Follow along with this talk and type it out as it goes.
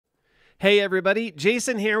Hey everybody,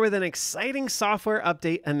 Jason here with an exciting software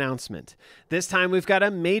update announcement. This time we've got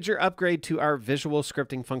a major upgrade to our visual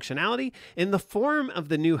scripting functionality in the form of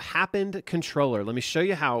the new Happened controller. Let me show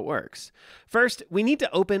you how it works. First, we need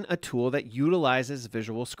to open a tool that utilizes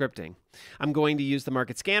visual scripting. I'm going to use the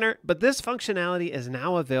Market Scanner, but this functionality is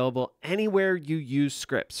now available anywhere you use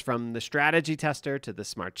scripts, from the strategy tester to the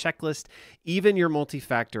smart checklist, even your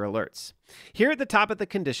multi-factor alerts. Here at the top of the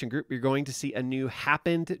condition group, you're going to see a new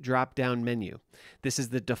Happened drop-down menu. This is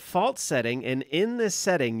the default setting, and in this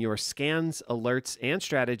setting, your scans, alerts, and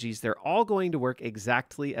strategies, they're all going to work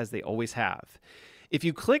exactly as they always have. If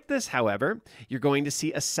you click this, however, you're going to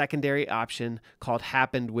see a secondary option called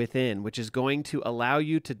Happened Within, which is going to allow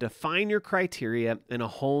you to define your criteria in a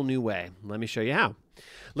whole new way. Let me show you how.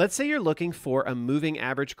 Let's say you're looking for a moving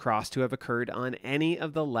average cross to have occurred on any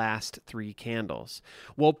of the last 3 candles.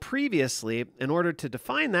 Well, previously, in order to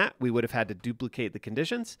define that, we would have had to duplicate the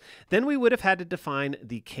conditions. Then we would have had to define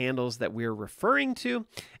the candles that we're referring to.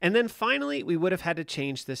 And then finally, we would have had to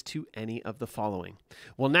change this to any of the following.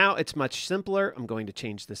 Well, now it's much simpler. I'm going to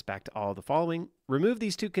change this back to all the following. Remove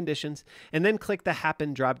these 2 conditions, and then click the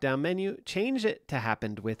Happen drop-down menu, change it to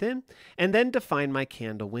Happened Within, and then define my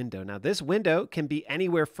candle window. Now, this window can be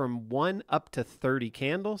anywhere from 1 up to 30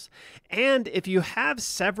 candles, and if you have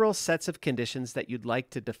several sets of conditions that you'd like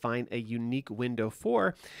to define a unique window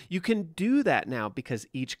for, you can do that now because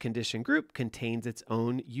each condition group contains its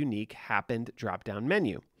own unique Happened drop-down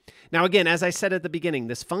menu. Now, again, as I said at the beginning,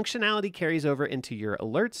 this functionality carries over into your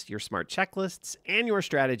alerts, your smart checklists, and your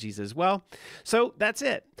strategies as well. So that's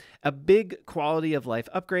it. A big quality of life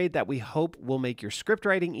upgrade that we hope will make your script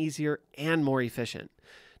writing easier and more efficient.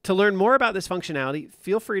 To learn more about this functionality,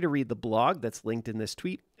 feel free to read the blog that's linked in this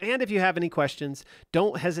tweet. And if you have any questions,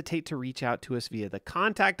 don't hesitate to reach out to us via the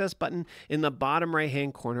Contact Us button in the bottom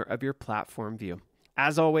right-hand corner of your platform view.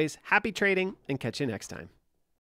 As always, happy trading, and catch you next time.